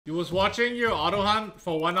You was watching your auto hunt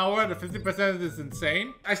for 1 hour, the 50% is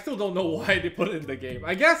insane. I still don't know why they put it in the game.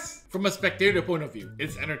 I guess from a spectator point of view,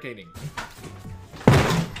 it's entertaining.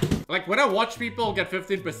 Like when I watch people get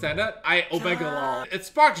 15% at, I omega lol. It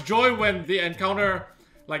sparks joy when they encounter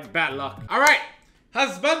like bad luck. Alright,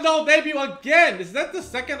 Husbando debut again. Is that the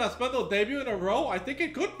second Husbando debut in a row? I think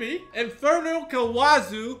it could be. INFERNO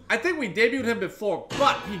KHAWAZU. I think we debuted him before,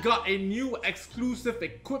 but he got a new exclusive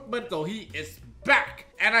equipment, so he is back.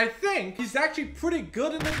 And I think he's actually pretty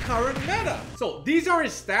good in the current meta. So these are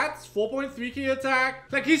his stats. 4.3k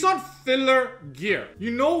attack. Like he's on filler gear.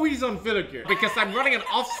 You know he's on filler gear because I'm running an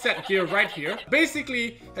offset gear right here.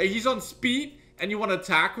 Basically, he's on speed. And you want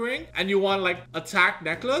attack ring, and you want like attack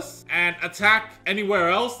necklace, and attack anywhere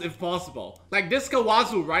else if possible. Like this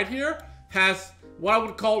KHAWAZU right here has what I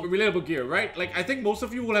would call relatable gear, right? Like I think most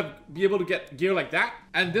of you will be able to get gear like that.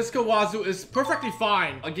 And this KHAWAZU is perfectly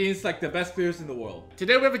fine against like the best players in the world.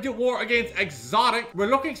 Today we have a guild war against Exotic. We're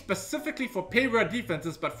looking specifically for pay rare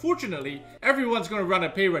defenses, but fortunately, everyone's gonna run a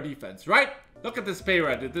pay rare defense, right? Look at this pay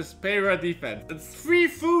rare, this pay rare defense. It's free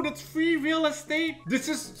food, it's free real estate. This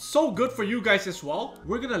is so good for you guys as well.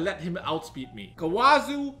 We're gonna let him outspeed me.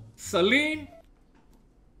 KHAWAZU, Celine.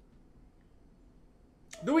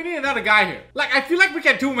 Do we need another guy here? Like, I feel like we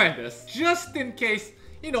can two-man this. Just in case,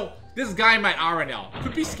 you know, this guy might RNL.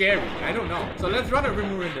 Could be scary, I don't know. So let's run a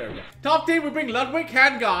Rimuru in there. Top team, we bring Ludwig,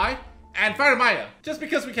 Hand Guy, and Fire Maya. Just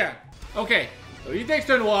because we can. Okay. So he takes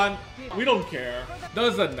turn 1. We don't care.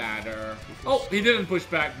 Doesn't matter. Oh, he didn't push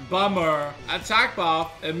back. Bummer. Attack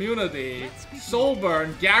buff. Immunity. Soul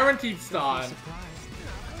burn. Guaranteed stun.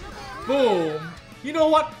 Boom. You know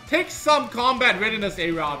what? Take some combat readiness,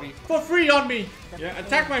 Arabi. For free on me. Yeah,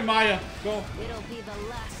 attack my Maya. Go. It'll be the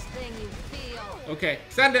last thing you feel. Okay,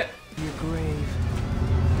 send it. Your grave.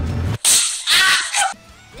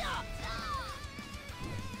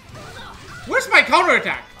 Where's my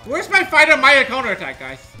counterattack? Where's my fighter Maya counterattack,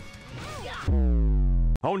 guys?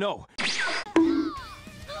 Oh no.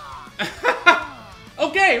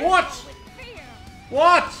 Okay, watch.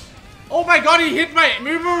 Watch. Oh my god, he hit my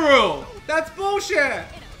Rimuru. That's bullshit.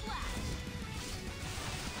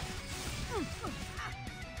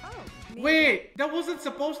 Wait, that wasn't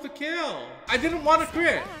supposed to kill. I didn't want to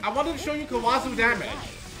crit. I wanted to show you KHAWAZU damage.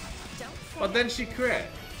 But then she crit.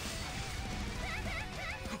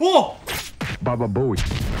 Oh! Baba Booey.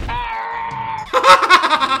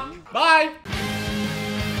 Bye!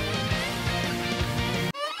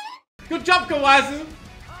 Good job, KHAWAZU!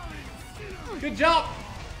 Good job!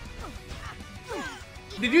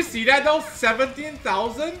 Did you see that though?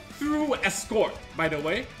 17,000 through escort, by the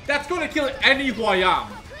way. That's gonna kill any Hwayang.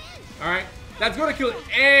 Alright? That's gonna kill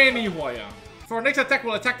any Hwayang. For our next attack,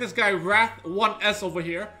 we'll attack this guy, Wrath 1S over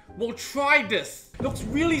here. We'll try this. Looks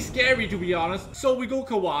really scary to be honest. So we go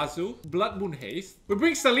KHAWAZU, Blood Moon Haste. We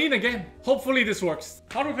bring Celine again. Hopefully this works.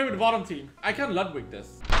 How do we play with the bottom team? I can Ludwig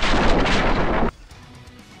this.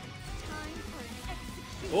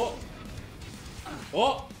 Oh.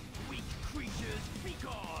 Oh.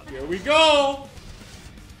 Here we go.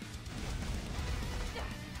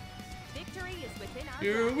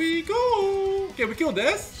 Here we go. Okay, we killed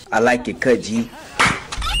this. I like it, cut G.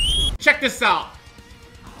 Check this out.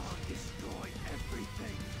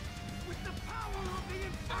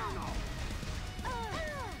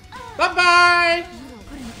 Bye-bye!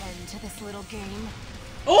 Put an end to this little game.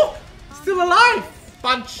 Oh! Still alive!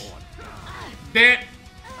 Punch! Dead!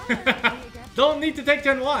 Don't need to take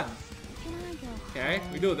turn 1. Okay,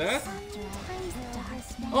 we do this.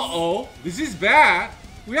 Uh-oh. This is bad.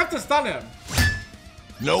 We have to stun him.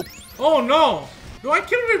 Nope. Oh no! Do I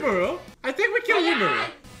kill Rimuru? I think we kill Rimuru.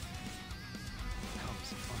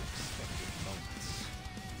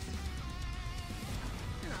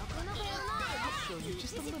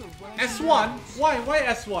 S1? Why? Why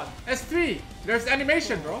S1? S3? There's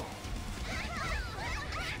animation, bro.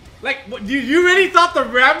 Like, what, you really thought the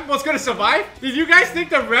Rem was gonna survive? Did you guys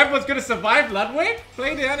think the Rem was gonna survive Ludwig?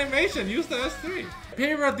 Play the animation, use the S3.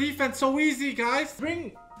 Payra defense so easy, guys.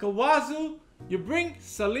 Bring KHAWAZU, you bring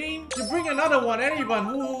Celine, you bring another one, anyone.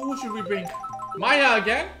 Who should we bring? Maya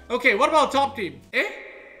again? Okay, what about top team? Eh?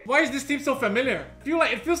 Why is this team so familiar?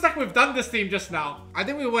 It feels like we've done this team just now. I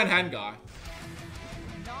think we went Hand Guy.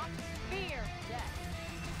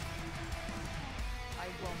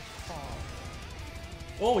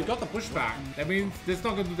 Oh, we got the pushback. That means it's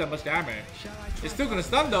not gonna do that much damage. It's still gonna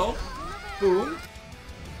stun though. Boom.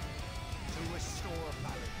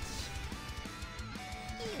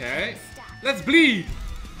 Okay. Let's bleed.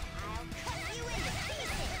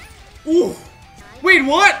 Ooh. Wait,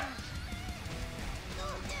 what?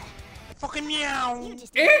 Fucking meow.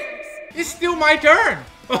 Eh? It's still my turn.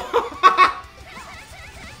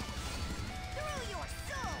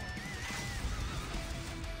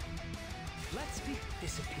 Let's be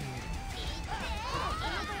disappeared.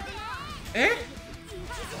 Eh?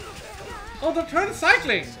 Oh, the turn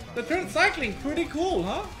cycling. The turn cycling. Pretty cool,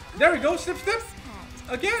 huh? There we go. Snip, snip.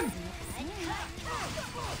 Again.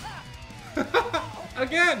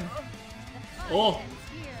 Again. Oh.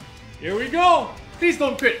 Here we go. Please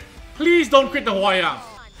don't crit. Please don't crit the Hua-Yang.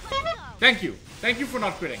 Thank you. Thank you for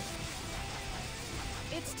not critting.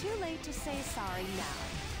 It's too late to say sorry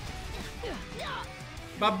now.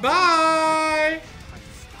 Bye-bye.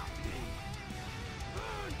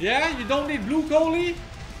 Yeah, you don't need blue goalie.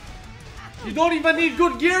 You don't even need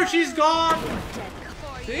good gear. She's gone.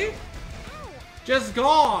 See? Just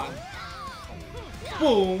gone.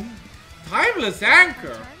 Boom. Timeless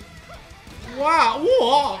anchor. Wow.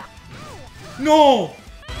 Whoa. No.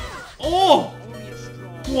 Oh.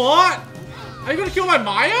 What? Are you gonna kill my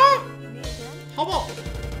Maya? How about?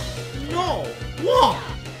 No. Whoa.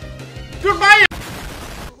 Good Maya.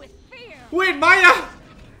 Wait, Maya.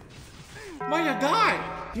 Maya died.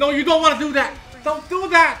 No, you don't want to do that. Don't do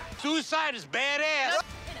that. Suicide is badass.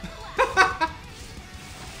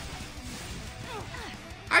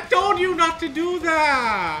 I told you not to do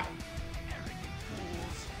that.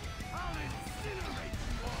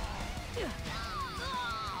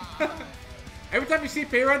 Every time you see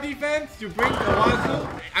Peira defense, you bring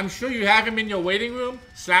Kawazu. I'm sure you have him in your waiting room.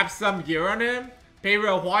 Slap some gear on him.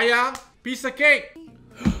 Peira Hua-Yang. Piece of cake.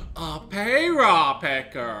 A Peira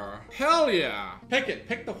pecker. Hell yeah. Pick it.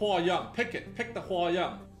 Pick the Hua-Yang. Pick it. Pick the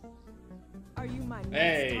Hua-Yang. Are you my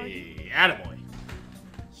Hey, attaboy.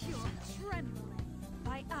 You're trembling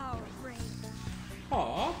by our rage.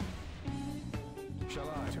 Aww. Shall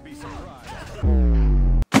I to be surprised?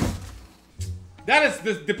 That is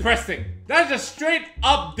depressing. That is just straight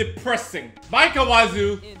up depressing. Bye,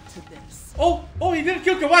 Kawazu. Into this Oh, he didn't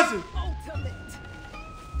kill Kawazu. ultimate.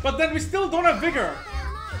 But then we still don't have vigor.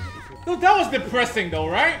 No, that was depressing though,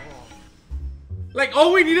 right? Like,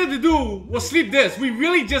 all we needed to do was sleep this. We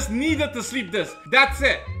really just needed to sleep this. That's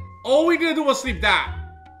it. All we needed to do was sleep that.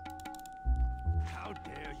 How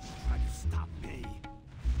dare you try to stop me?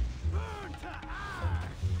 Burn to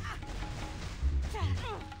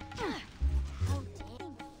Oh,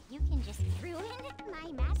 dang. You can just ruin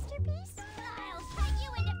my masterpiece? I'll cut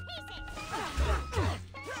you into pieces!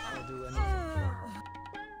 I'll do anything.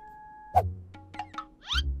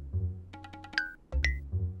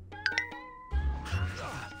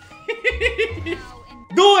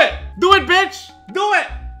 Do it! Do it, bitch! Do it!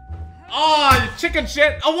 Oh, you chicken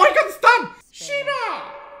shit! Oh, why got stunned? Shiba!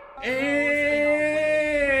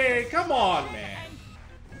 Hey, come on, man.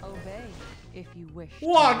 Obey if you wish.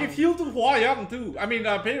 Wow, give heal to Hua-Yang too. I mean,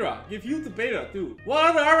 Peira. Give heal to Peira too. What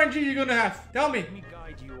other RNG you gonna have? Tell me. Let me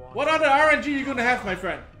guide you on. What other RNG you gonna have, my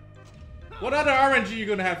friend? What other RNG you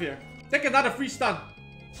gonna have here? Take another free stun.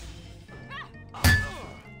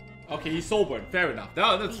 Okay, he's sobered. Fair enough.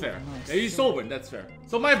 That's fair. Yeah, he's sobered. That's fair.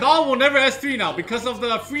 So my Baal will never S3 now because of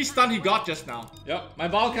the free stun he got just now. Yep, my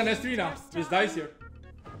Baal can S3 now. Just dies here.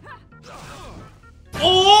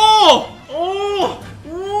 Oh! Oh!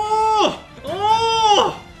 Oh!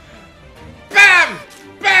 Oh! Bam!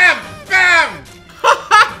 Bam! Bam!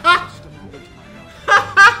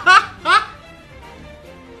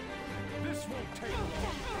 This won't take long.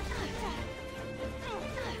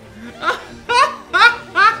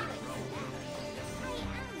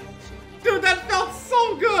 Dude, that felt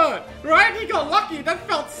so good! Right? He got lucky. That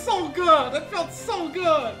felt so good. That felt so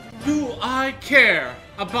good. Do I care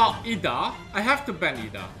about Ida? I have to ban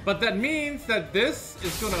Ida. But that means that this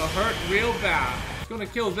is gonna hurt real bad. It's gonna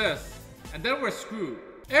kill this. And then we're screwed.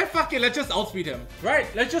 Eh, fuck it. Let's just outspeed him. Right?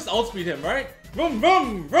 Let's just outspeed him, right? Vroom,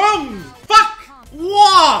 vroom, vroom! Fuck!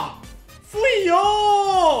 Wow!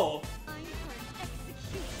 Fuyo!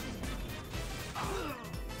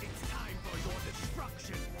 It's time for your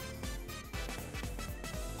destruction.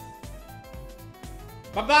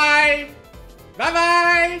 Bye-bye!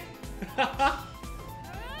 Bye-bye!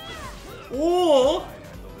 Oh!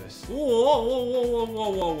 Handle this. Whoa, whoa, whoa, whoa, whoa,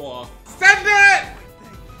 whoa, whoa. Send it!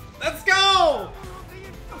 Let's go!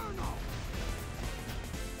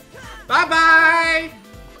 Bye-bye!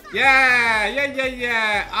 Yeah, yeah, yeah,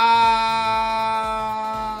 yeah.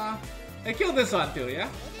 I killed this one too, yeah?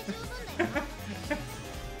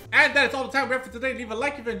 And that is all the time we have for today. Leave a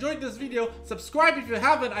like if you enjoyed this video. Subscribe if you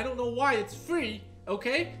haven't. I don't know why. It's free.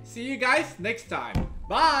 Okay? See you guys next time.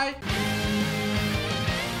 Bye!